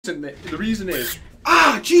The reason is...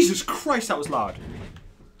 Ah! Jesus Christ, that was loud.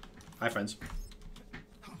 Hi, friends.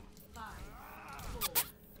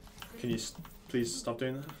 Can you please stop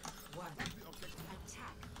doing that?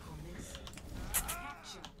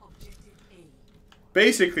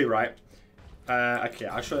 Basically, right. Okay,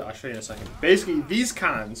 I'll show you in a second. Basically, these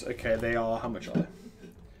cans, okay, they are... How much are they?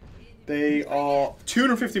 They are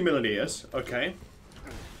 250 milliliters, okay?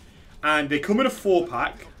 And they come in a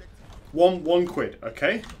 4-pack. One quid,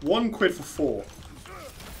 okay? 1 quid for 4.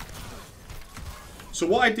 So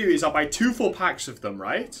what I do is I buy 2 4-packs of them,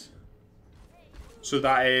 right? So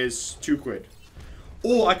that is 2 quid.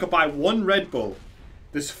 Or I could buy 1 Red Bull.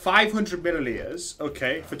 There's 500 milliliters,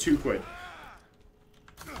 okay, for 2 quid.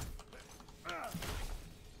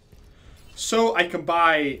 So I can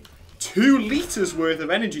buy 2 liters worth of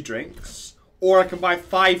energy drinks, or I can buy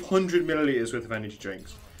 500 milliliters worth of energy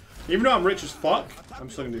drinks. Even though I'm rich as fuck, I'm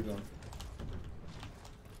still gonna do one.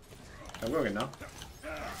 I'm going now.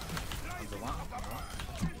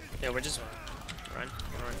 Yeah, we're just run.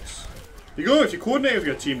 You go if you coordinate with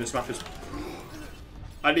your team. This map is.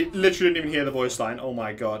 I literally didn't even hear the voice line. Oh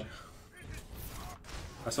my god,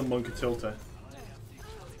 that's a monkey tilter.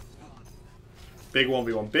 Big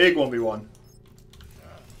 1v1. Big 1v1.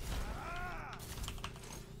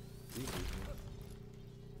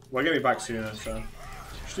 Well, get me back sooner, so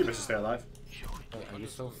should do best to stay alive. Wait, are you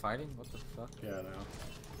still fighting? What the fuck? Yeah, I know.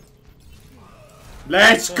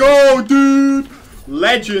 Let's go, dude!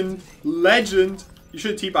 Legend! Legend! You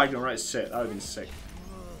should have teabagged him right sit. That would have been sick.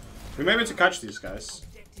 We may be able to catch these guys.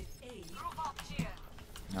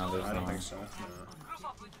 No, there's I don't no think so. No.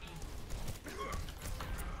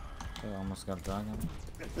 They almost got dragon.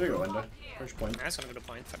 There you go, Ender. First point. That's gonna go to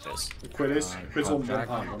point. Fuck this. The quid is. Quid's on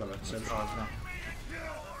dragon. whatever. Same shot.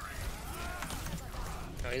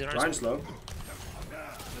 No, he's running. Ryan's low.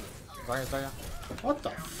 Zaya. What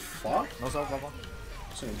the fuck? No self bubble.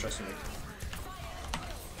 That's an interesting one.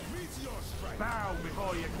 Bow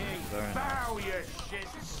before your king. Bow your shit.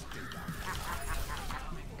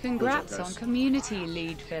 Congrats on community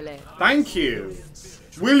lead, Philip. Thank you.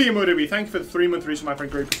 William Udeby, thank you for the 3-month reason, my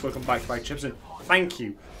friend Group. Welcome back to Chipsa. Thank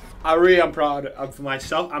you. I really am proud of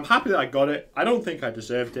myself. I'm happy that I got it. I don't think I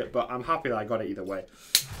deserved it, but I'm happy that I got it either way.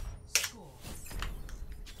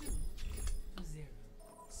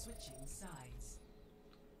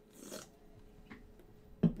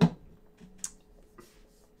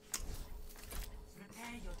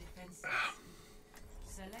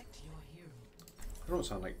 I don't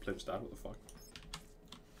sound like Pliv's dad, what the fuck?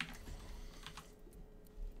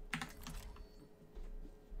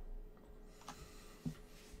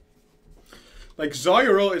 Like,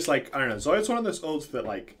 Zoya ult is like, I don't know, Zoya's one of those ults that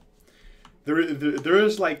like, there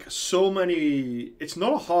is like so many, it's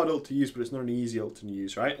not a hard ult to use, but it's not an easy ult to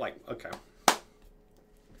use, right? Like, okay.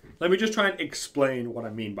 Let me just try and explain what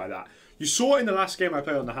I mean by that. You saw in the last game I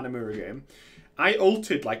played on the Hanamura game, I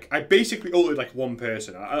ulted, like, I basically ulted like one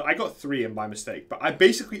person. I got 3 in by mistake, but I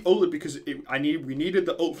basically ulted because we needed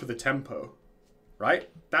the ult for the tempo, right?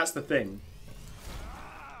 That's the thing.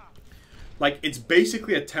 Like, it's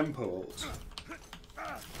basically a tempo ult.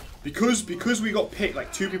 Because we got picked,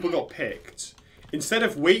 like 2 people got picked. Instead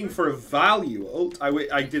of waiting for a value ult,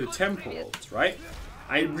 I did a tempo ult, right?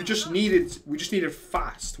 We just needed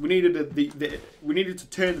fast. We needed we needed to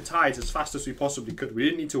turn the tides as fast as we possibly could. We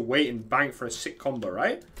didn't need to wait and bang for a sick combo,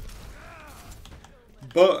 right?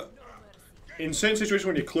 But in certain situations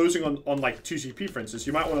when you're closing on like 2 CP, for instance,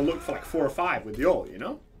 you might want to look for like 4 or 5 with the ult, you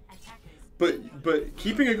know? But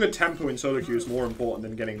keeping a good tempo in solo queue is more important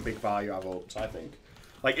than getting big value out of ults, I think.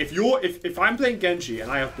 Like if I'm playing Genji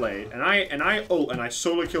and I have Blade and I ult and I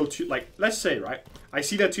solo kill 2, like let's say, right, I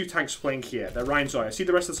see their 2 tanks playing here, they're Ryan Zoya, I see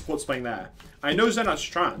the rest of the supports playing there. I know Zen has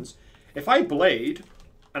trans. If I Blade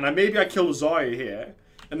and maybe I kill Zoya here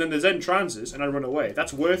and then the Zen transes and I run away,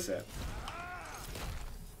 that's worth it.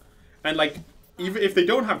 And like even if they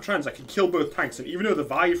don't have trans, I can kill both tanks, and even though the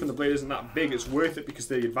value from the Blade isn't that big, it's worth it because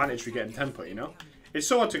of the advantage we get in tempo, you know? It's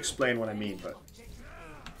so hard to explain what I mean, but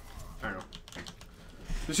I don't know.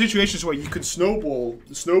 The situations where you can snowball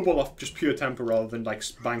off just pure tempo rather than like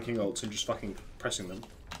banking ults and just fucking pressing them.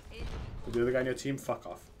 But the other guy in your team, fuck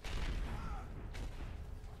off.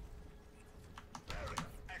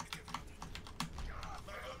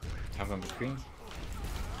 Have them between.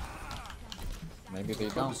 Maybe they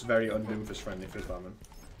It's don't. very un-Doomfist friendly for Batman.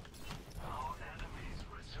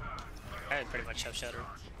 I pretty much have shatter.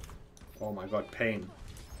 Oh my god, pain.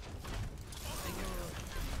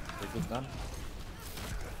 They good done.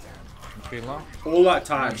 Pretty low. All that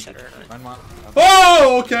time. Shatter. Run one.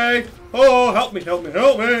 Oh, okay. Oh, help me, help me,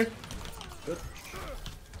 help me. Good.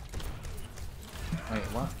 Wait,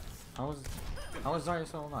 what? How was Zarya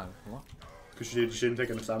so alive? What? Because she didn't take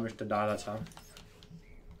enough damage to die that time.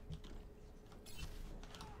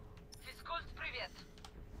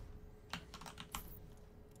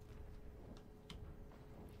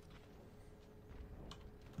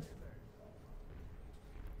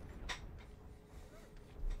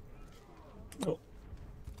 Oh,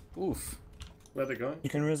 Oof. Where they going? you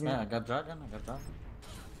can raise me. Yeah, I got dragon.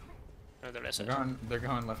 No, they're less. They're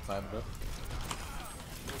going left side, bro.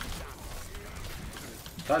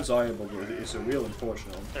 That's viable, but it's a real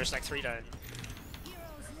unfortunate one. There's like 3 down.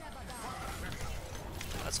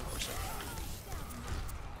 That's unfortunate.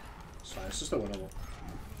 It's fine, it's just a winnable.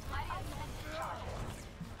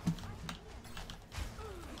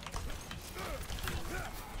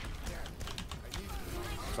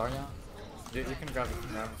 Zarya? You can grab it.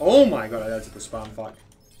 Grab it. Oh my god, I had to the spam, fuck.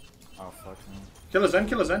 Oh, fuck me. Kill us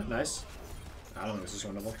then, nice. I don't think this is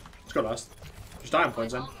winnable. Let's go last. Just die on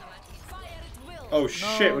points then. Oh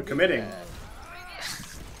shit, we're committing.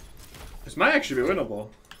 This might actually be winnable.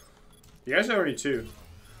 You guys are already 2.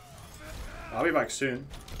 I'll be back soon.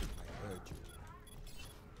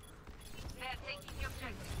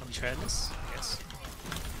 I'm trying this? Yes.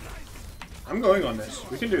 I'm going on this.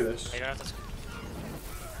 We can do this. I don't have to.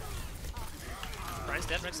 Ryan's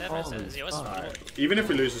dead, Rick's dead, Ryan's dead. Is he always Alright. Even if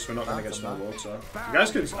we lose this, we're not going to get small world, so. You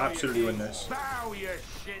guys can absolutely win this. Bow your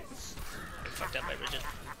shits. fucked up by Rigid?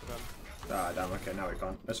 Ah, damn, okay, now we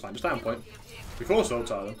can't. That's fine, just stay on point. We force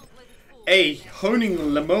ult out of them. Hey,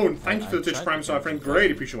 Honing Lemon, thank you for the Twitch Prime, so my friend.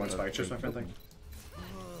 Great appreciate one spike. Cheers, my friend, thank you.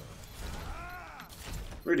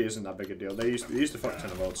 Really isn't that big a deal. They used to fuck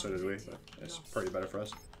ton of ult, so did we, but it's pretty better for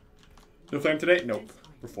us. No flame today? Nope.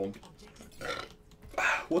 Reformed.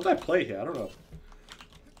 What did I play here? I don't know.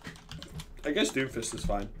 I guess Doomfist is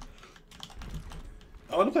fine.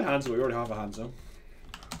 I want to play Hanzo, we already have a Hanzo.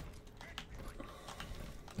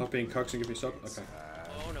 Not being cucks and give me sub? Okay.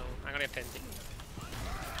 Oh no, I'm gonna get pinned.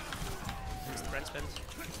 Here's the Brent's pinned.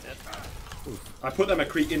 He's dead. I put that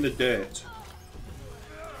McCree in the dirt.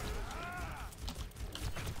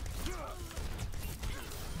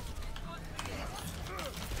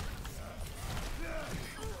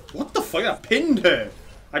 What the fuck? I pinned her!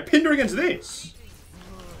 I pinned her against this!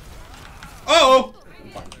 Uh oh!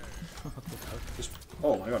 Just,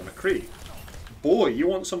 oh my god, McCree. Boy, you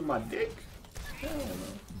want some of my dick?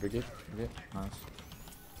 Brigade, nice.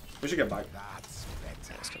 We should get back. Yeah,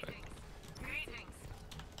 let's go back.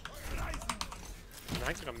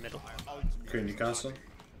 I think I'm middle. McCree Newcastle.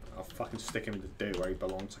 I'll fucking stick him in the dirt where he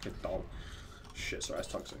belongs like a doll. Shit, sorry, that's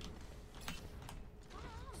toxic.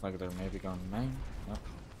 It's like they're maybe going main. Yep.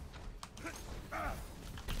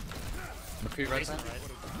 McCree right side.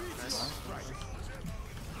 Nice.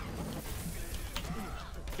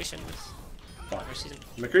 Vision with. Fuck. Or season.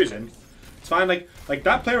 McCree's in. It's fine, like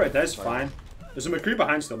that player right there is fine. There's a McCree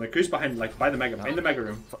behind still. McCree's behind, like, by the mega, in the mega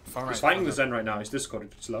room. He's fighting the Zen right now. He's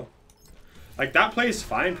discorded. It's low. Like, that play is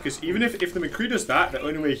fine, because even if the McCree does that, the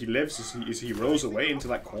only way he lives is he rolls away into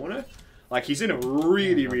that corner. Like, he's in a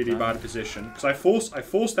really, really bad position. Because I forced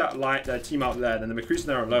that team out there, and the McCree's in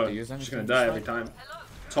there alone. He's just going to die every time.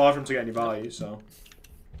 It's hard for him to get any value, so...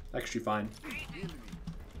 Actually fine.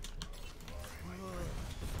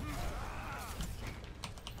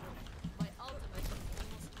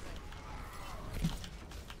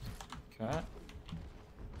 Okay.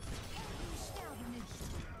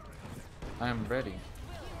 I am ready.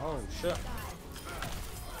 Oh shit.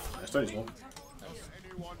 I studied one.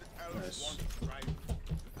 Nice.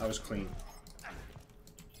 That was clean.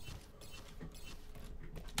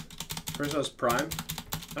 Prison's prime?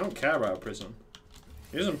 I don't care about Prison.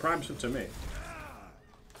 He isn't prime to me.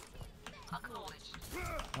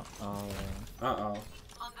 Uh-oh. Uh-oh.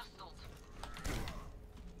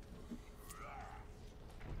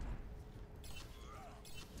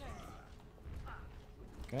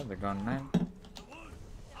 Okay, they're going main.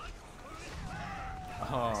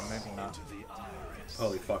 Oh, maybe not.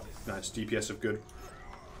 Holy fuck. Nice. DPS of good.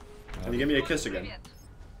 Can you give me a kiss again?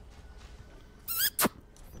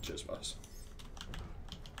 Cheers, boss.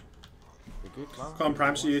 Can't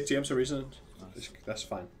prime see ATM so recent. That's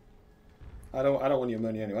fine. I don't want your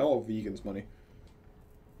money anyway. I want vegans' money.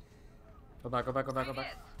 Go back, go back, go back, go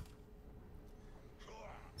back.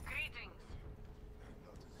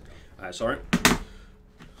 Alright, sorry.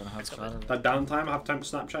 Gonna have shadow. That downtime, I have time to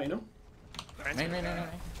Snapchat, you know? No.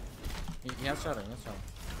 He has shadow, he has shadow.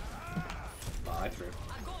 Ah, I threw.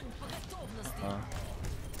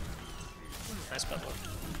 Nice bubble.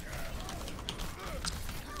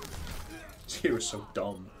 Zero is so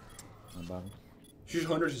dumb. Not bad. She's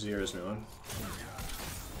 100 zeros now.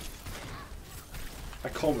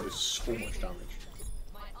 That combo is so much damage.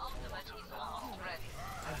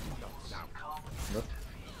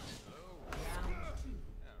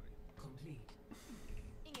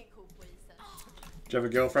 Do you have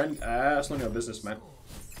a girlfriend? That's none of your business, man.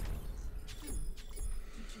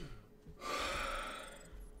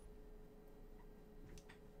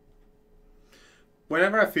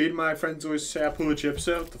 Whenever I feed, my friends always say I pull a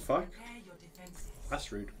Chipsa. What the fuck?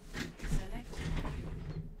 That's rude.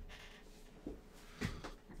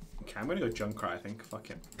 Okay, I'm gonna go Junkrat, I think. Fuck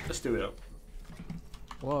it. Let's do it up.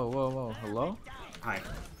 Whoa, whoa, whoa. Hello? Hi.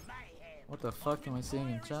 What the fuck am I seeing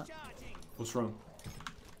in chat? What's wrong?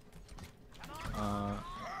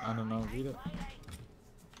 I don't know. Read it.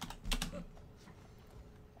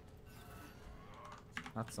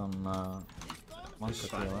 That's some Monka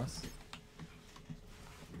fine. TOS.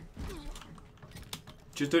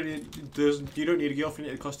 Just don't need, you don't need a girlfriend,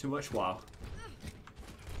 it costs too much. Wow.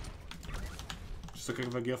 Just looking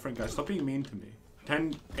for a girlfriend, guys. Stop being mean to me.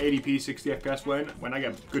 1080p 60 FPS when I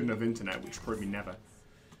get good enough internet, which probably never.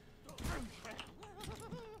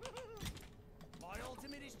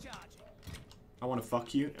 I want to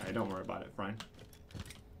fuck you. Hey, don't worry about it, Brian.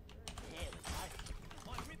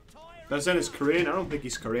 That said, it's Korean. I don't think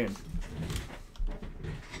he's Korean.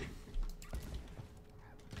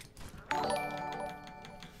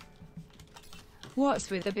 What's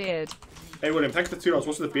with the beard? Hey, William, thanks for the $2.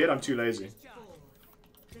 What's with the beard? I'm too lazy.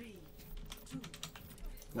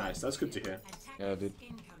 Nice, that's good to hear. Yeah, dude.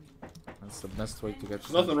 That's the best way to get.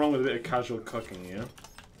 There's nothing wrong with a bit of casual cooking, you know?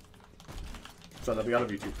 So that'll be out of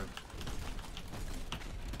YouTube.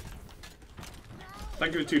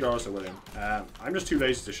 Thank you for $2 to William. I'm just too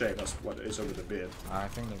lazy to shave. That's what it is over the beard. I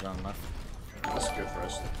think they're going left. That's good for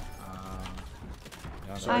us.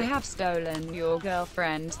 Yeah, I have stolen your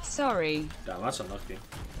girlfriend. Sorry. Damn, that's unlucky.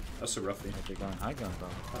 That's a roughie. they're going high ground though.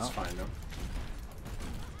 That's fine though.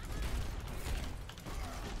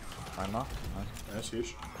 Fine now. Nice. That's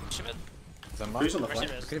huge. Shimid. Zemba. Who's on the Mercy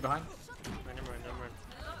flank? res. Okay, behind. Never mind.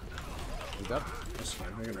 He's dead. That's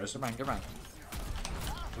fine. We can rest him. Good man.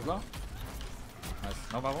 He's low. Nice.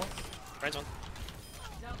 No bubbles. Right on.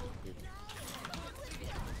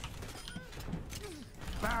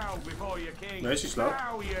 Bow before your king. Nice, he's slow.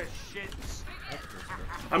 Bow, you shits.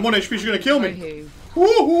 I'm 1 HP, she's gonna kill me!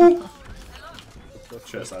 Woohoo. Woohoo!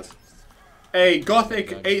 Cheers, lads. Hey,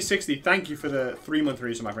 Gothic860, thank you for the 3-month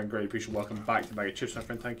reason, my friend. Great appreciate. Welcome back to Bag of Chips, my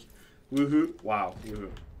friend. Thank you. Woohoo. Wow.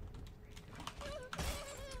 Woohoo.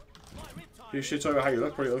 You shit over how you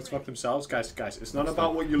look, probably looks fuck themselves. Guys, it's not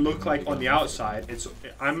about what you look like on the outside. It's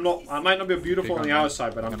I might not be beautiful on the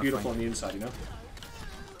outside, but I'm beautiful on the inside, you know?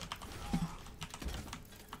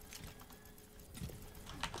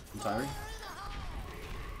 I'm tiring.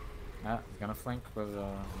 Yeah, he's gonna flank with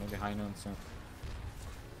maybe high noon soon.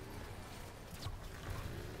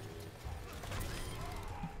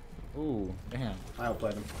 Ooh, damn. I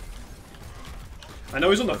outplayed him. I know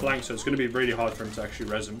he's on the flank, so it's going to be really hard for him to actually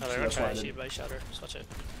res him. Oh, So they're that's why I trying to didn't. shoot by shatter. Just watch it.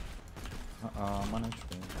 I'm on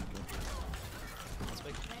HP. That's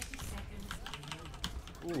big.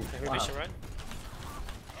 Ooh, Maybe wow. vision right?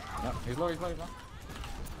 Yeah, he's low, he's low.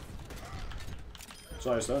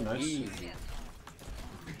 Sorry, so nice. Easy.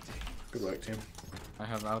 Good work, team. I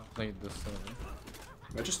have outplayed this server.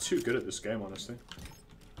 They're just too good at this game, honestly.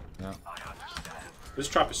 Yeah. This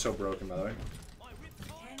trap is so broken, by the way.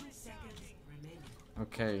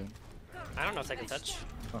 Okay. I don't know if they can touch.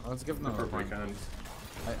 Well, let's give them the Purple point. can.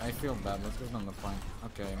 I feel bad. Let's give them the point.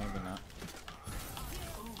 Okay, maybe not.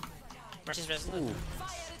 Mercy's resing Ooh. it.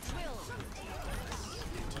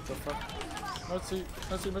 What the fuck? Mercy.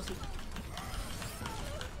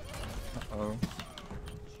 Uh-oh.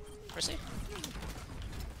 Mercy.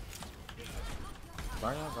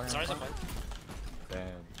 Varya. Sorry, I'm fine.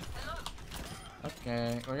 Dead.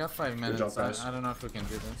 Okay, we got 5 minutes. job, guys. I don't know if we can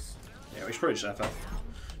do this. Yeah, we should probably just FF.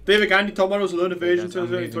 David Gandhi, top models, alone evasion, guys,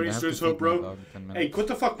 I'm leaving. 2020, I have to so feed my bro. dog in 10 Hey, minutes. what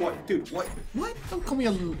the fuck? What, dude? What? Don't call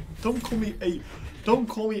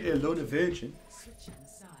me a lone virgin.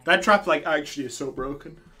 That trap, like, actually is so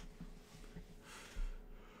broken.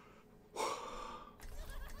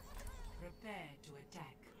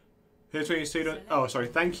 Here's when you say that. Oh, sorry.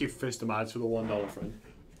 Thank you, Fist of Mads, for the $1 friend.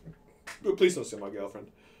 But please don't say my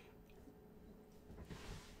girlfriend.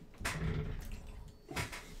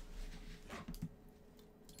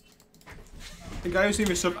 The guy who's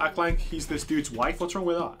even sub act like he's this dude's wife. What's wrong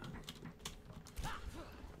with that?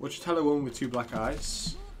 What you tell a woman with 2 black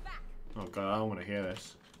eyes? Oh god, I don't want to hear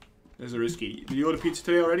this. This is a risky. Did you order pizza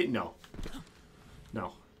today already? No.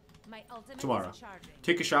 No. Tomorrow.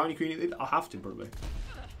 Take a shower and you can eat it. I'll have to probably.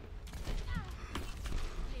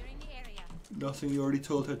 Nothing. You already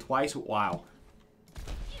told her twice. Wow.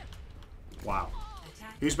 Wow.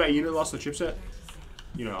 Who's better? You know, lost the chipset.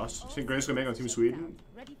 You know, us. Think Graham's gonna make on Team Sweden?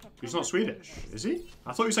 He's not Swedish, is he?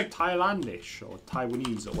 I thought he was like Thailandish or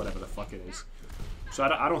Taiwanese or whatever the fuck it is. So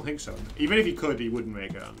I don't think so. Even if he could, he wouldn't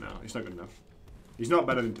make it. No, he's not good enough. He's not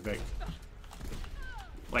better than Tavik.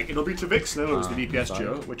 Like, it'll be Tavik Snow as the DPS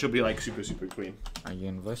duo, which will be like super clean. Are you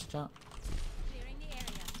in voice chat?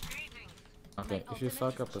 Okay, if you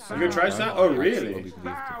fuck up a You gonna try that? Oh, really?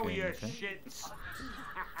 Bow your okay? shits.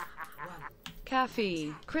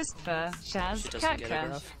 Caffey, Christopher, Shaz, doesn't get it Kaka.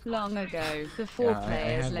 enough. Long ago, the four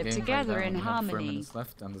players lived together in harmony.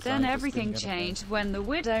 Then everything changed when the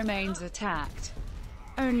Widow mains attacked.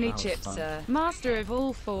 Only That was Chipsa, master of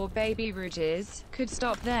all 4 baby ridges, could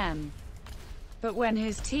stop them. But when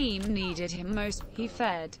his team needed him most, he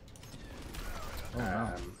fed. Oh,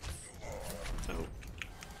 no. Oh.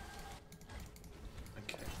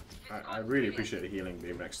 Okay. I really appreciate a healing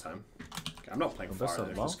beam next time. Okay, I'm not playing Well, that's fire a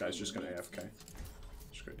if lot. this guy's just gonna AFK.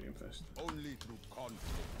 Just go Doomfist.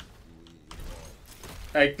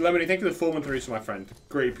 Hey, Lemony, thank you for the 4 month release, my friend.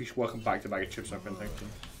 Great appreciation. Welcome back to Bag of Chips, my friend. Thank you.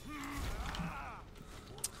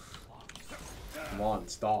 Come on,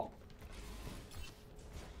 stop.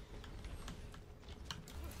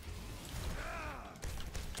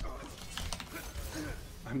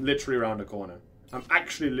 I'm literally around the corner. I'm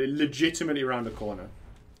actually legitimately around the corner.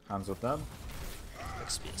 Hands up, Dad.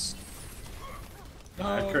 XPS.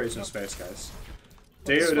 I create some space, guys.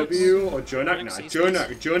 DOW or Jonak? Nah,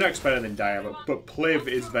 Jonak's better than Dia, but Pliv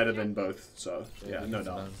is better than both, so yeah, no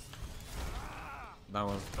doubt. That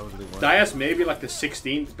was totally worth it. Dia's maybe like the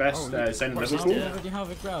 16th best Zen in How Liverpool, Yeah. Already have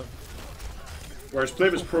a grab. whereas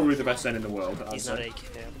Pliv is probably the best Zen in the world. I'd He's not say. AK.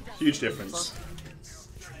 Yeah. Huge difference.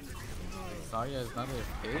 Zarya is not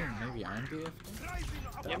AFK, maybe I'm the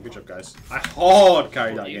AFK. Damn, good job, guys. I hard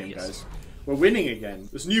carried that Oh, game, yes. guys. We're winning again.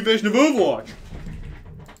 There's a new version of Overwatch.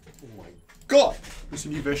 Oh my god. There's a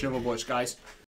new version of Overwatch, guys.